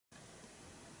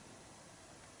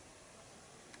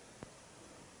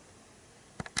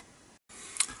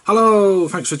Hello,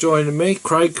 thanks for joining me,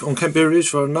 Craig, on Kent Beer Reviews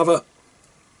for another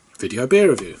video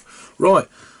beer review. Right,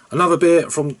 another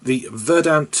beer from the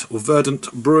Verdant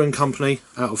Brewing Company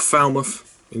out of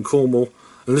Falmouth in Cornwall,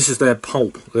 and this is their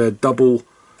Pulp, their double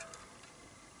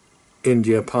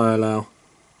India Pale Ale,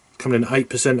 coming in 8%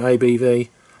 ABV.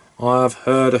 I've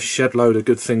heard a shed load of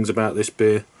good things about this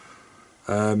beer,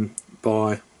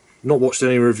 not watched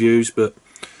any reviews, but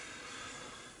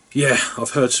yeah,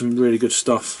 I've heard some really good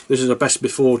stuff. This is a best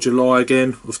before July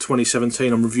again of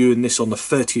 2017. I'm reviewing this on the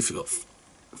 30th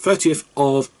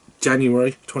of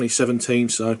January 2017,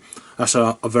 so that's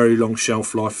a very long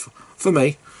shelf life for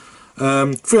me.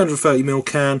 330ml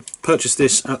can. Purchased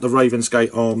this at the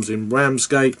Ravensgate Arms in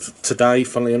Ramsgate today,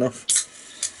 funnily enough.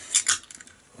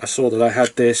 I saw that they had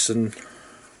this and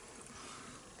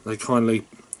they kindly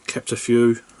kept a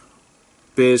few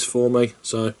beers for me,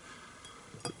 so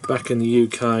back in the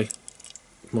UK,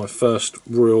 my first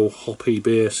real hoppy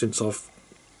beer since I've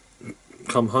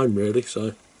come home, really.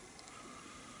 So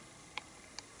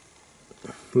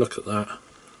look at that.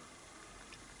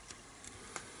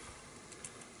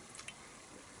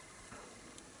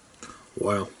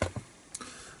 Wow,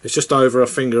 it's just over a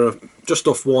finger, just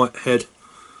off white head,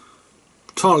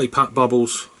 tightly packed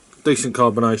bubbles, decent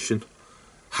carbonation,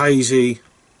 hazy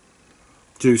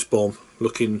juice bomb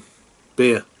looking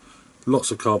beer.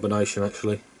 Lots of carbonation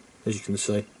actually, as you can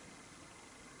see.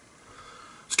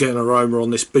 Let's get an aroma on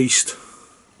this beast.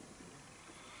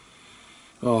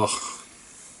 Oh,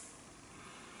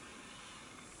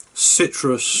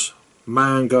 citrus,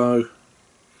 mango,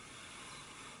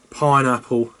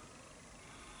 pineapple,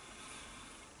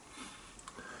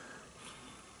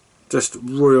 just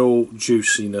real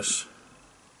juiciness.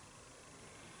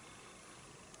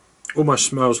 Almost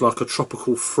smells like a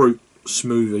tropical fruit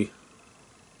smoothie.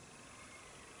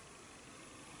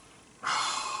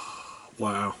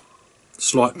 Wow,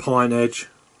 slight pine edge.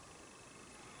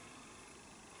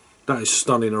 That is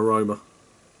stunning aroma.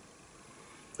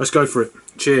 Let's go for it.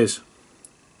 Cheers.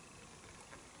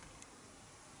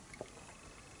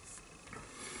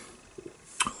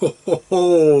 Ho, ho,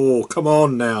 ho. Come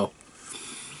on now.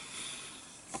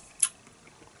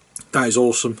 That is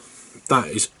awesome. That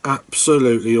is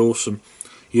absolutely awesome.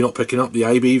 You're not picking up the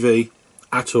ABV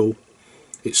at all.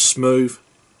 It's smooth.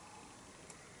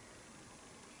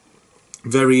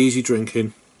 Very easy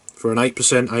drinking for an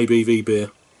 8% ABV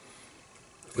beer.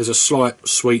 There's a slight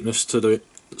sweetness to the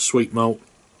sweet malt,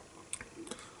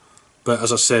 but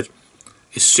as I said,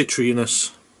 it's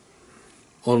citriness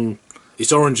on,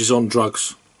 it's oranges on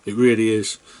drugs. It really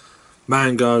is.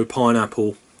 Mango,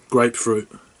 pineapple, grapefruit,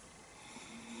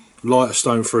 lighter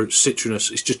stone fruit,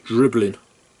 citrinous. It's just dribbling.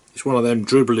 It's one of them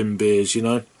dribbling beers, you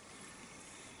know.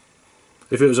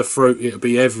 If it was a fruit, it would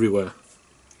be everywhere.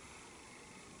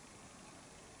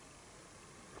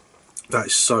 That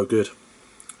is so good.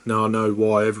 Now I know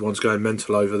why everyone's going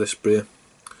mental over this beer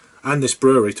and this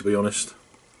brewery, to be honest.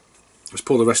 Let's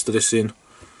pour the rest of this in.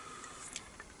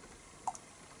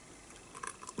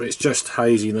 It's just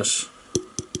haziness.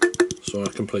 So I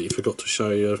completely forgot to show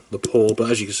you the pour, but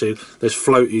as you can see, there's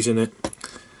floaties in it.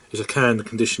 It's a canned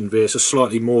conditioned beer. It's a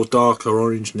slightly more darker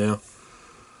orange now.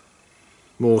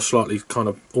 More slightly kind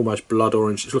of almost blood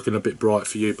orange. It's looking a bit bright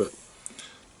for you, but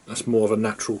that's more of a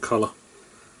natural colour.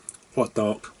 Quite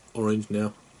dark orange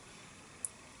now.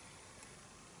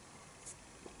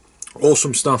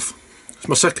 Awesome stuff. It's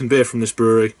my second beer from this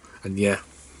brewery, and yeah,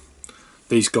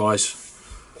 these guys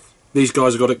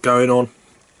have got it going on.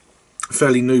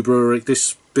 Fairly new brewery.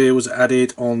 This beer was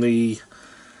added on the,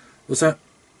 what's that,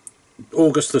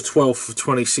 August the 12th of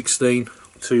 2016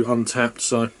 to Untapped.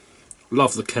 So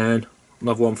love the can.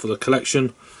 Another one for the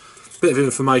collection. Bit of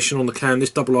information on the can. This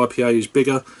double IPA is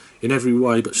bigger in every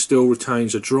way, but still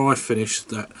retains a dry finish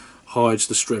that hides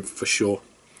the strength for sure.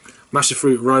 Massive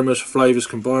fruit aromas, flavours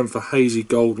combined for hazy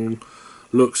golden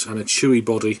looks and a chewy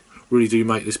body really do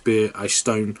make this beer a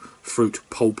stone fruit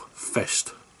pulp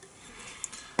fest.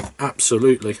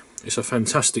 Absolutely, it's a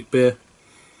fantastic beer.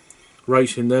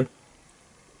 Rating then,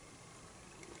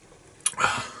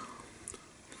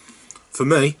 for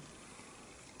me,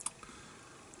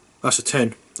 that's a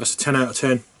 10. That's a 10 out of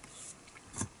 10.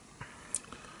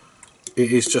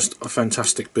 It is just a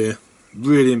fantastic beer.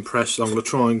 Really impressed. I'm going to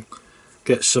try and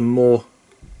get some more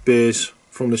beers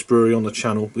from this brewery on the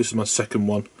channel. This is my second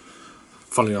one.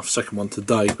 Funnily enough, second one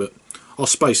today, but I'll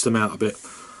space them out a bit.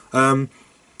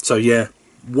 So yeah,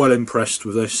 well impressed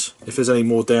with this. If there's any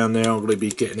more down there, I'm going to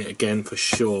be getting it again for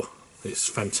sure. It's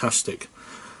fantastic.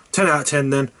 10 out of 10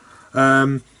 then.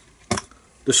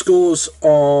 The scores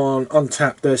on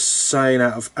Untapped, they're saying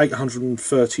out of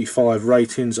 835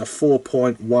 ratings, a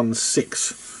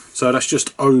 4.16 So that's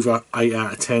just over 8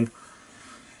 out of 10.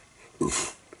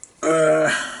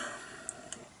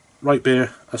 Rate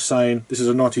beer are saying this is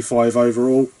a 95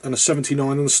 overall and a 79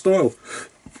 on the style.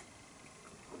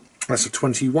 That's a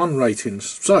 21 ratings.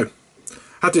 So,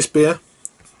 had this beer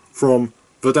from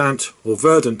Verdant, or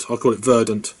Verdant, I call it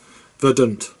Verdant.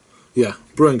 Verdant, yeah,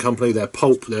 brewing company, they're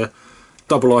Pulp, they're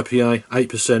double IPA,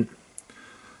 8%.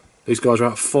 These guys are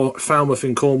out of Falmouth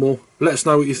in Cornwall. Let us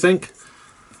know what you think.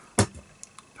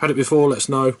 Had it before, let us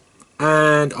know.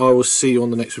 And I will see you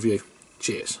on the next review.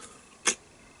 Cheers.